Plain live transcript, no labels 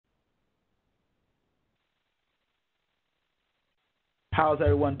How's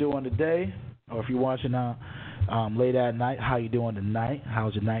everyone doing today? Or if you're watching late at night, how you doing tonight?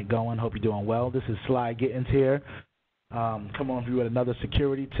 How's your night going? Hope you're doing well. This is Sly Gittins here. Come on through with another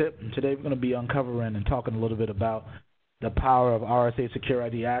security tip. And today we're going to be uncovering and talking a little bit about the power of RSA Secure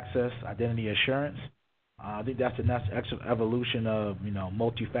ID Access Identity Assurance. I think that's the next evolution of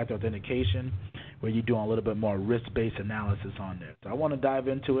multi-factor authentication, where you're doing a little bit more risk-based analysis on there. So I want to dive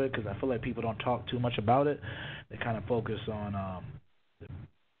into it because I feel like people don't talk too much about it. They kind of focus on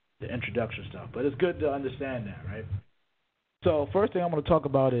the introduction stuff, but it's good to understand that, right? So first thing I'm going to talk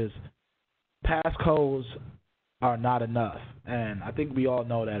about is passcodes are not enough, and I think we all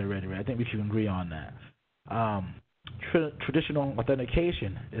know that already, right? I think we can agree on that. Traditional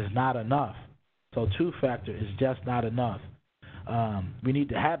authentication is not enough. So two-factor is just not enough. We need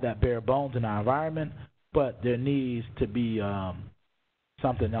to have that bare bones in our environment, but there needs to be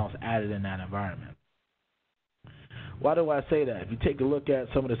something else added in that environment. Why do I say that? If you take a look at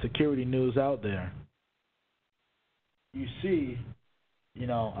some of the security news out there, you see,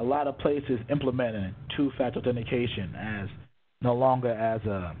 a lot of places implementing two-factor authentication as no longer as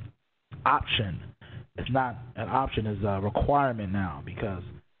a option. It's not an option; it's a requirement now because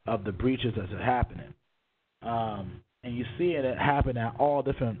of the breaches that are happening. And you see it happen at all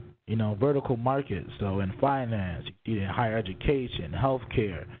different, vertical markets. So in finance, you see it in higher education,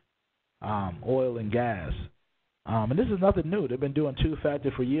 healthcare, oil and gas. And this is nothing new. They've been doing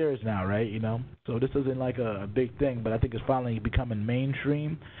two-factor for years now, right? So this isn't like a big thing, but I think it's finally becoming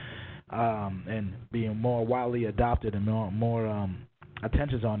mainstream and being more widely adopted and more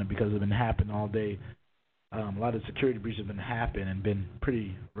attention's on it because it's been happening all day. A lot of security breaches have been happening and been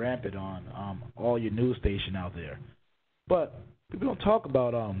pretty rampant on all your news station out there. But people don't talk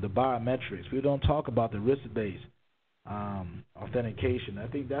about the biometrics. People don't talk about the risk-based authentication. I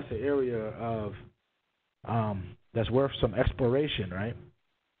think that's an area of that's worth some exploration, right?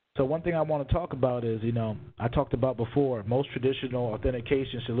 So one thing I want to talk about is, I talked about before, most traditional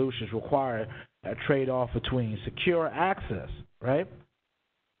authentication solutions require a trade-off between secure access, right,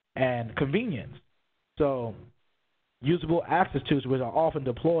 and convenience. So usable access tools, which are often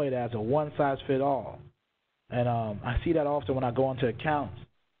deployed as a one-size-fits-all. And I see that often when I go into accounts.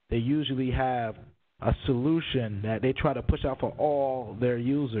 They usually have a solution that they try to push out for all their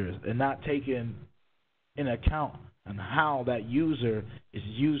users and not taking in account on how that user is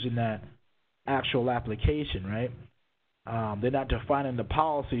using that actual application, right? They're not defining the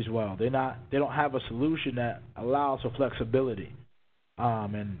policies well. They don't have a solution that allows for flexibility.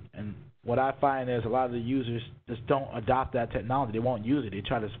 And what I find is a lot of the users just don't adopt that technology. They won't use it. They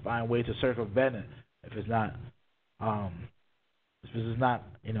try to find ways to circumvent it if it's not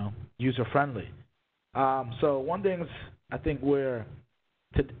user friendly. So one thing I think where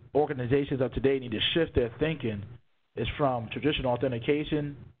organizations of today need to shift their thinking is from traditional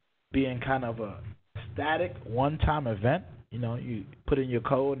authentication being kind of a static one-time event. You put in your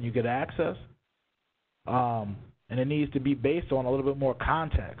code and you get access. And it needs to be based on a little bit more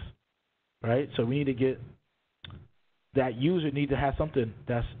context, right? So we need to get that user need to have something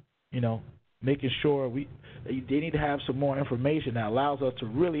that's, making sure they need to have some more information that allows us to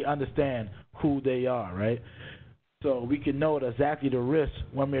really understand who they are, right? So we can know exactly the risks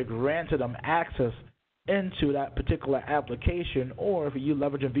when we're granted them access into that particular application, or if you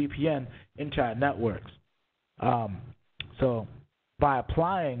leverage a VPN into our networks. So by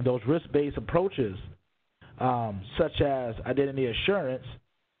applying those risk-based approaches, such as identity assurance,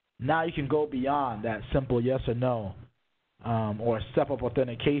 now you can go beyond that simple yes or no or step-up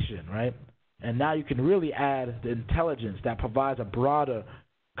authentication, right? And now you can really add the intelligence that provides a broader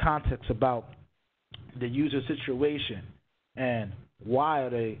context about the user situation and why are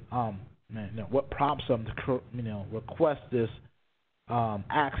they, what prompts them to, request this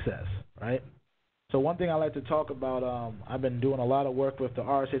access, right? So one thing I like to talk about, I've been doing a lot of work with the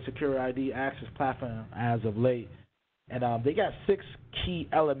RSA Secure ID Access platform as of late, and they got 6 key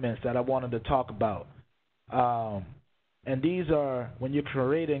elements that I wanted to talk about. And these are when you're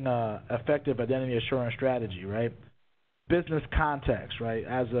creating an effective identity assurance strategy, right? Business context, right?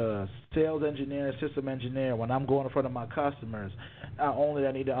 As a sales engineer, system engineer, when I'm going in front of my customers, not only do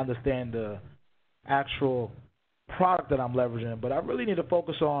I need to understand the actual product that I'm leveraging, but I really need to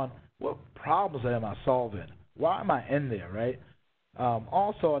focus on what problems am I solving? Why am I in there, right?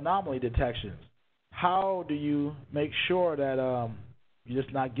 Also, anomaly detections. How do you make sure that you're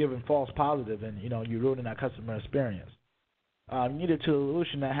just not giving false positive and, you're ruining that customer experience? You need a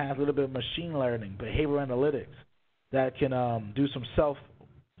solution that has a little bit of machine learning, behavioral analytics, that can do some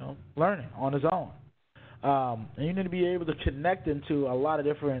self-learning on its own. And you need to be able to connect into a lot of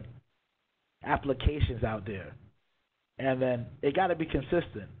different applications out there. and then it got to be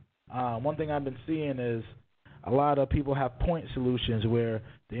consistent. One thing I've been seeing is a lot of people have point solutions where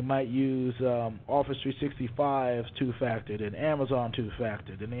they might use Office 365 two-factor, then Amazon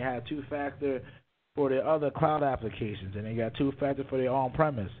two-factor, then they have two-factor for their other cloud applications, and they got two-factor for their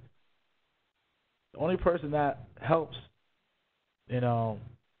on-premise. The only person that helps,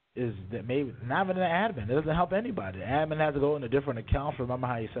 is that maybe not even an admin. It doesn't help anybody. The admin has to go in a different account. Remember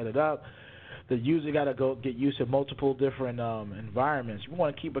how you set it up. The user got to go get used to multiple different environments. You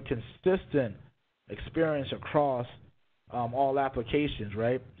want to keep a consistent experience across all applications,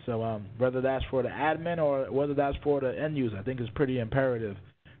 right? So whether that's for the admin or whether that's for the end user, I think it's pretty imperative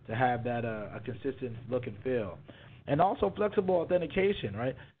to have that a consistent look and feel. And also flexible authentication,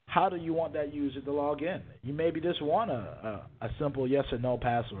 right? How do you want that user to log in? You maybe just want a simple yes or no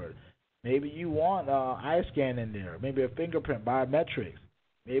password. Maybe you want eye scan in there. Maybe a fingerprint, biometrics.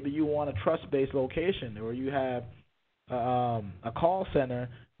 Maybe you want a trust-based location, or you have a call center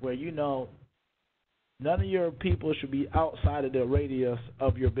where none of your people should be outside of the radius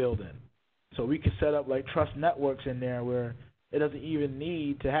of your building. So we could set up like trust networks in there where it doesn't even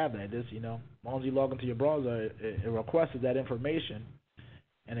need to have that. Just, as long as you log into your browser, it requests that information,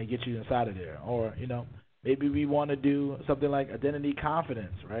 and it gets you inside of there. Or, maybe we want to do something like identity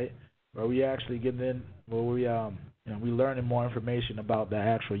confidence, right? Where we actually get in, where we learning more information about the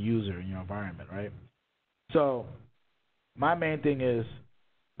actual user in your environment, right? So my main thing is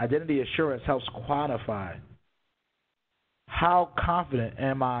identity assurance helps quantify how confident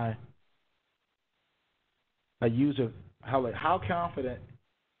am I a user, how confident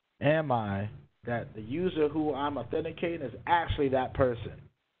am I that the user who I'm authenticating is actually that person?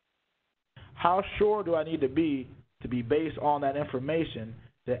 How sure do I need to be based on that information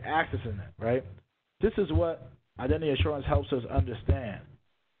to accessing it, right? This is what identity assurance helps us understand.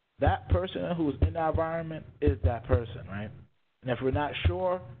 That person who's in that environment is that person, right? And if we're not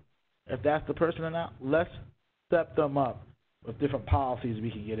sure if that's the person or not, let's step them up with different policies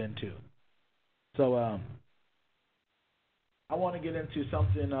we can get into. So I want to get into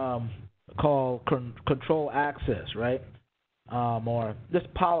something called control access, right? Or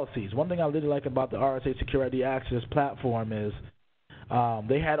just policies. One thing I really like about the RSA Secure ID Access platform is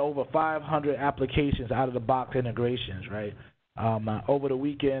they had over 500 applications out of the box integrations, right? Over the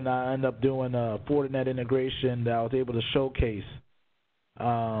weekend, I ended up doing a Fortinet integration that I was able to showcase.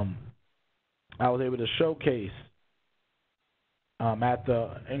 At the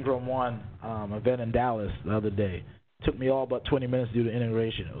Ingram One event in Dallas the other day. It took me all but 20 minutes to do the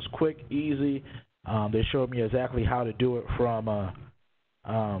integration. It was quick, easy. They showed me exactly how to do it from a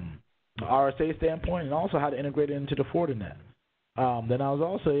RSA standpoint, and also how to integrate it into the Fortinet. Then I was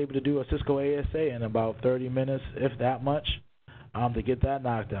also able to do a Cisco ASA in about 30 minutes, if that much, to get that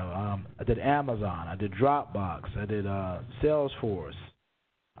knocked out. I did Amazon, I did Dropbox, I did Salesforce,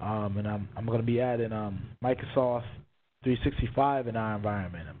 and I'm going to be adding Microsoft 365 in our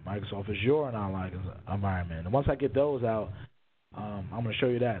environment, and Microsoft Azure in our environment. And once I get those out, I'm going to show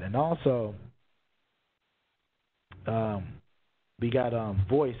you that. And also, we got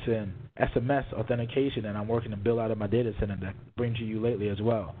voice and SMS authentication, and I'm working to build out of my data center that brings to you lately as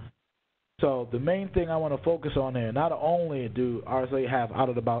well. So the main thing I want to focus on here, not only do RSA have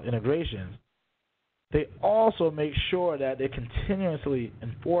out-of-the-box integrations, they also make sure that they're continuously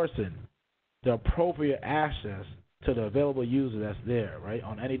enforcing the appropriate access to the available user that's there, right,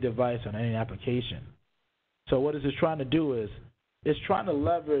 on any device, on any application. So what is this trying to do is it's trying to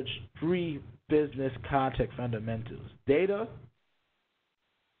leverage three business context fundamentals: data,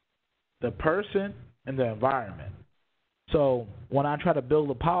 the person, and the environment. So when I try to build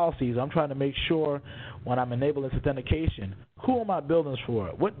the policies, I'm trying to make sure when I'm enabling this authentication, who am I building this for?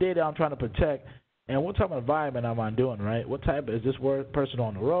 What data I'm trying to protect, and what type of environment am I doing, right? What type, is this person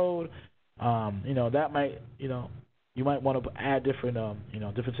on the road? That might, you might want to add different,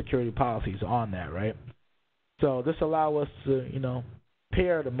 different security policies on that, right? So this allows us to,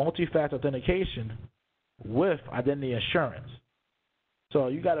 pair the multi-factor authentication with identity assurance. So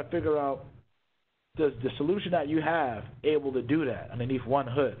you got to figure out, does the solution that you have able to do that underneath one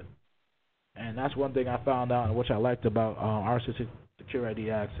hood? And that's one thing I found out and which I liked about RSA Secure ID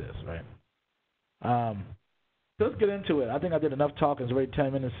Access, right? Let's get into it. I think I did enough talking. It's already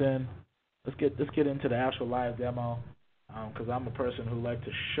 10 minutes in. Let's get into the actual live demo, because I'm a person who likes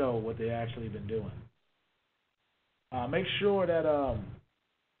to show what they actually been doing. Make sure that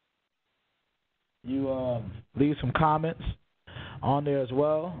you leave some comments on there as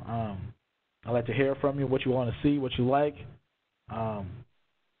well. I'd like to hear from you, what you want to see, what you like, and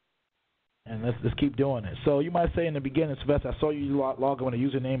let's keep doing it. So you might say in the beginning, Sylvester, I saw you log on with a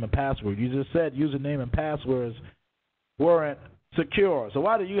username and password. You just said username and passwords weren't secure. So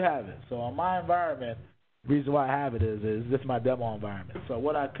why do you have it? So on my environment, the reason why I have it is this is my demo environment. So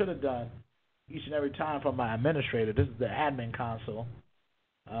what I could have done each and every time from my administrator, this is the admin console.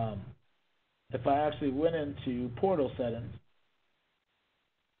 If I actually went into portal settings,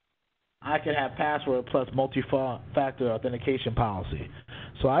 I can have password plus multi-factor authentication policy.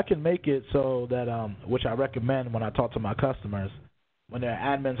 So I can make it so that, which I recommend when I talk to my customers, when their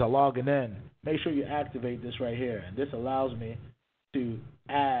admins are logging in, make sure you activate this right here. And this allows me to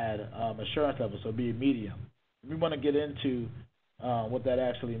add assurance level, so be a medium. We want to get into what that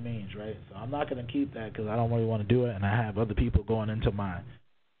actually means, right? So I'm not going to keep that because I don't really want to do it, and I have other people going into my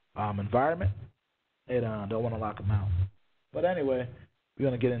environment and don't want to lock them out. But anyway, we're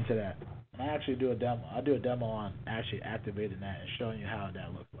going to get into that. And I actually do a demo. I do a demo on actually activating that and showing you how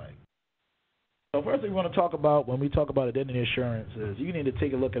that looks like. So first thing we want to talk about when we talk about identity assurance is you need to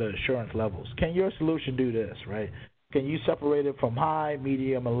take a look at the assurance levels. Can your solution do this, right? Can you separate it from high,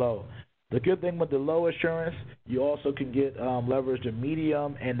 medium, and low? The good thing with the low assurance, you also can get leverage the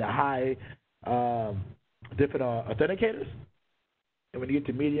medium and the high different authenticators. And when you get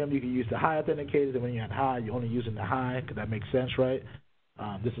to medium, you can use the high authenticators, and when you're at high, you're only using the high, because that makes sense, right?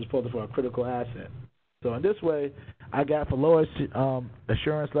 This is supposed for a critical asset. So in this way, I got for lowest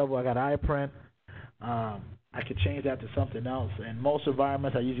assurance level, I got iPrint. I could change that to something else. In most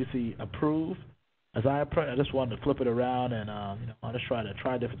environments, I usually see approve as iPrint. I just wanted to flip it around and I just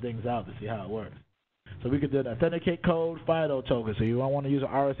try different things out to see how it works. So we could do an authenticate code, FIDO token. So you don't want to use an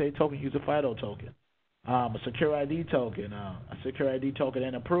RSA token, use a FIDO token. A secure ID token,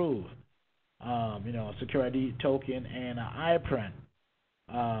 and approve. A secure ID token and an iPrint.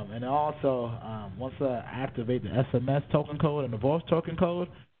 And also, once I activate the SMS token code and the voice token code,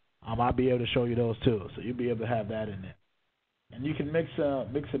 I'll be able to show you those too. So you'll be able to have that in there. And you can mix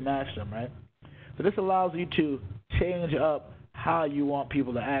and match them, right? So this allows you to change up how you want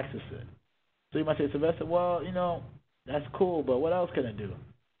people to access it. So you might say, Sylvester, well, that's cool, but what else can it do?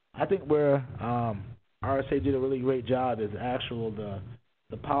 I think where RSA did a really great job is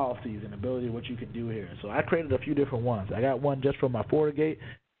the policies and ability of what you can do here. So I created a few different ones. I got one just for my FortiGate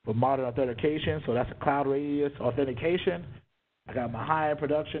for modern authentication, so that's a cloud radius authentication. I got my higher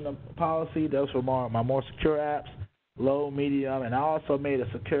production policy. Those for my more secure apps, low, medium, and I also made a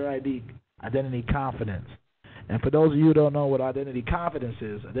secure ID identity confidence. And for those of you who don't know what identity confidence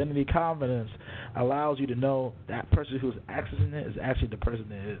is, identity confidence allows you to know that person who's accessing it is actually the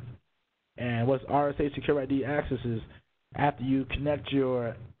person it is. And what RSA Secure ID accesses after you connect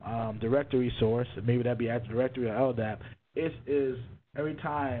your directory source, maybe that be Active Directory or LDAP, it is every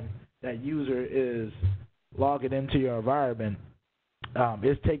time that user is logging into your environment,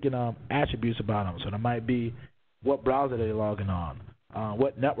 it's taking attributes about them. So there might be what browser they're logging on,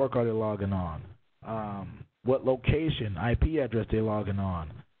 what network are they logging on, what location, IP address they're logging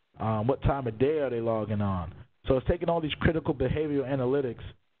on, what time of day are they logging on. So it's taking all these critical behavioral analytics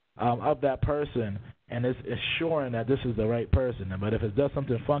of that person, and it's assuring that this is the right person. But if it does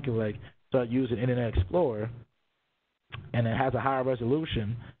something funky like start using Internet Explorer and it has a higher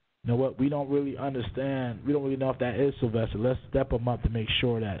resolution, you know what, we don't really understand, we don't really know if that is Sylvester. Let's step him up to make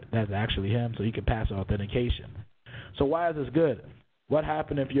sure that that's actually him so he can pass authentication. So why is this good? What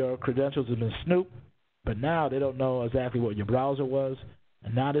happened if your credentials have been snooped, but now they don't know exactly what your browser was,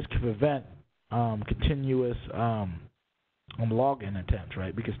 and now this can prevent continuous login attempts,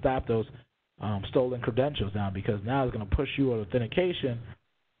 right? We can stop those stolen credentials now, because now it's going to push you an authentication,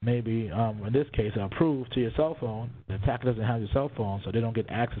 maybe in this case approve to your cell phone. The attacker doesn't have your cell phone, so they don't get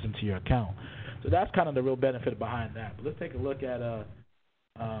access into your account. So that's kind of the real benefit behind that. But let's take a look at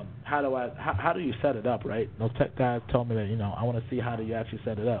how do you set it up, right? Those tech guys told me that, I want to see how do you actually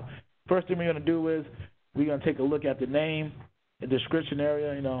set it up. First thing we're going to do is we're going to take a look at the name, the description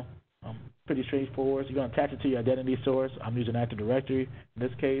area, pretty straightforward. So you're going to attach it to your identity source. I'm using Active Directory in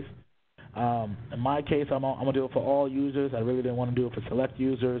this case. In my case, I'm going to do it for all users. I really didn't want to do it for select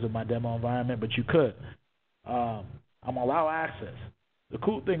users in my demo environment, but you could. I'm going to allow access. The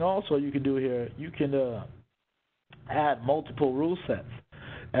cool thing also you can do here, you can add multiple rule sets.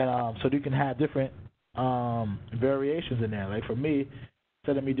 And so you can have different variations in there. Like for me,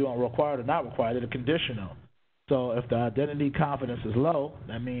 instead of me doing required or not required, it's a conditional. So if the identity confidence is low,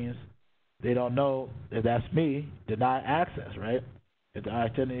 that means they don't know if that's me, deny access, right? If the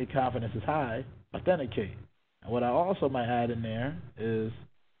identity confidence is high, authenticate. And what I also might add in there is,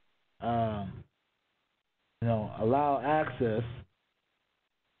 allow access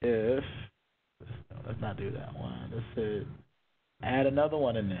if, let's not do that one. Let's say, add another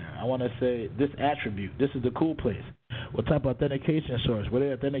one in there. I want to say this attribute. This is the cool place. What type of authentication source? Where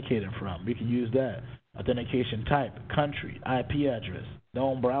they authenticating from? We can use that. authentication type, country, IP address,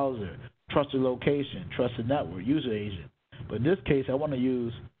 known browser, trusted location, trusted network, user agent. But in this case, I want to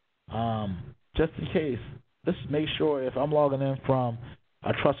use, just in case, let's make sure if I'm logging in from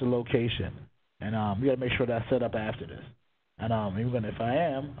a trusted location, and we got to make sure that's set up after this. And even if I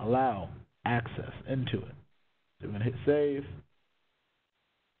am, allow access into it. So we're going to hit save.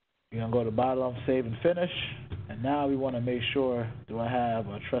 We're going to go to the bottom, save and finish. And now we want to make sure, do I have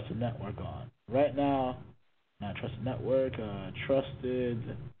a trusted network on? Right now, not trusted network,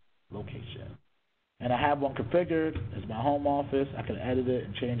 trusted location. And I have one configured. It's my home office. I can edit it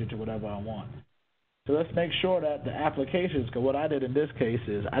and change it to whatever I want. So let's make sure that the applications, because what I did in this case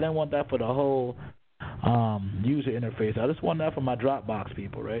is I didn't want that for the whole user interface. I just want that for my Dropbox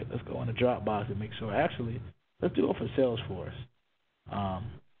people, right? Let's go into Dropbox and make sure. Actually, let's do it for Salesforce.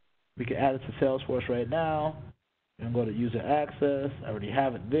 We can add it to Salesforce right now. And go to user access. I already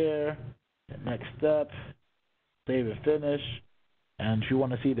have it there. Next step, save and finish. And if you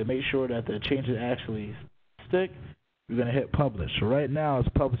want to see to make sure that the changes actually stick, you're going to hit publish. So right now it's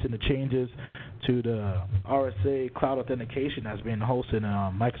publishing the changes to the RSA Cloud Authentication that's being hosted in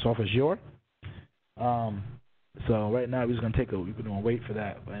Microsoft Azure. So right now we're just going to we're going to wait for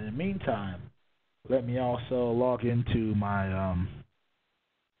that. But in the meantime, let me also log into my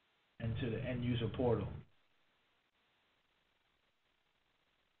into the end user portal.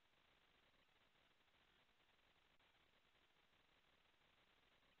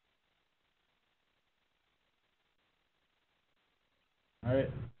 All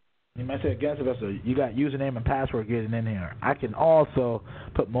right. You might say against us, you got username and password getting in here. I can also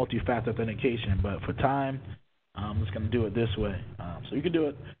put multi-factor authentication, but for time, I'm just going to do it this way. So you can do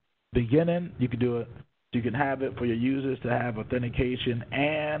it beginning. You can do it. You can have it for your users to have authentication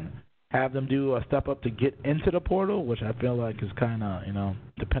and have them do a step up to get into the portal, which I feel like is kind of,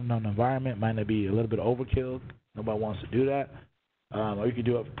 depending on the environment, might not be a little bit overkill. Nobody wants to do that. Or you can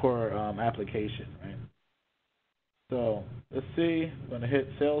do it per application, right? So let's see. I'm going to hit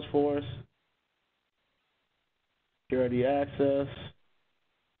Salesforce, security access.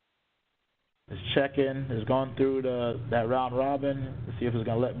 It's checking. It's gone through that round robin. Let's see if it's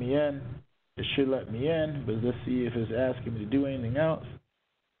going to let me in. It should let me in, but let's see if it's asking me to do anything else.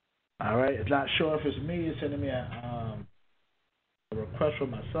 All right. It's not sure if it's me. It's sending me a request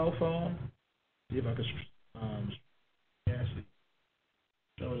from my cell phone. See if I can actually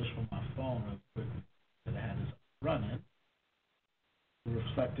show this from my phone real quick. That I had this running.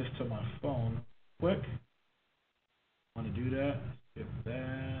 Reflect this to my phone quick. Want to do that? Skip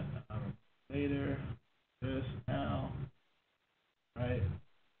that. Later. This now. All right.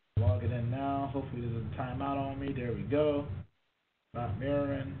 Log it in now. Hopefully it doesn't time out on me. There we go. Stop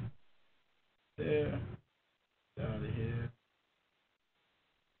mirroring. There. Get out of here.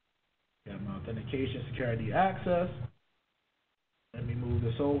 Got my authentication, security access. Let me move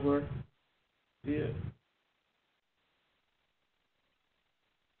this over. Here.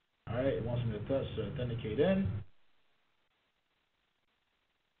 All right, it wants me to touch to authenticate in.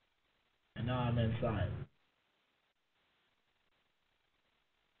 And now I'm inside.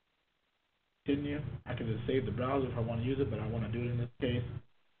 Continue. I can just save the browser if I want to use it, but I want to do it in this case.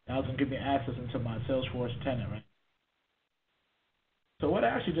 Now it's going to give me access into my Salesforce tenant, right? So what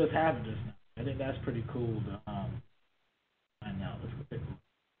actually just happened just now? I think that's pretty cool to find out. Let's go take a look.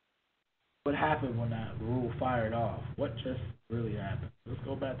 What happened when that rule fired off? What just really happened? Let's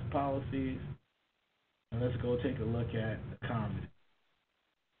go back to policies, and let's go take a look at the comment.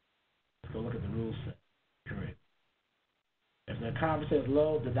 Let's go look at the rule set. Correct. If the comment says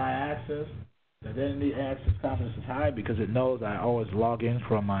low, deny access, the identity access confidence is high because it knows I always log in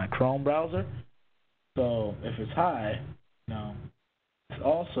from my Chrome browser. So if it's high, it's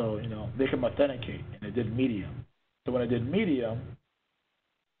also, they can authenticate, and it did medium. So when I did medium,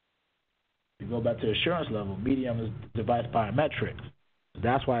 you go back to assurance level. Medium is device biometrics.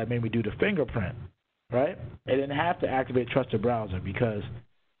 That's why it made me do the fingerprint, right? It didn't have to activate trusted browser because,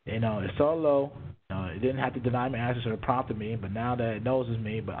 it's so low. It didn't have to deny me access or prompted me, but now that it knows it's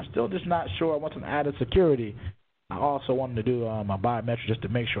me, but I'm still just not sure. I want some added security. I also wanted to do my biometrics just to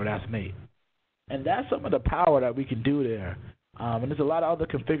make sure that's me. And that's some of the power that we can do there. And there's a lot of other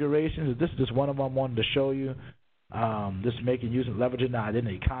configurations. This is just one of them I wanted to show you. Just leveraging the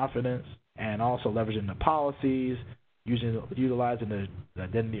identity confidence and also leveraging the policies, utilizing the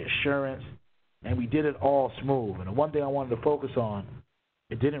identity assurance. And we did it all smooth. And the one thing I wanted to focus on,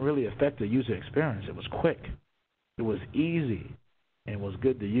 it didn't really affect the user experience. It was quick. It was easy. And it was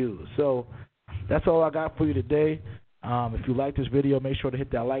good to use. So that's all I got for you today. If you like this video, make sure to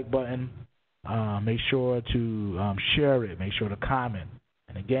hit that like button. Make sure to share it. Make sure to comment.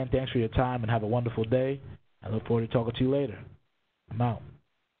 And again, thanks for your time and have a wonderful day. I look forward to talking to you later. I'm out.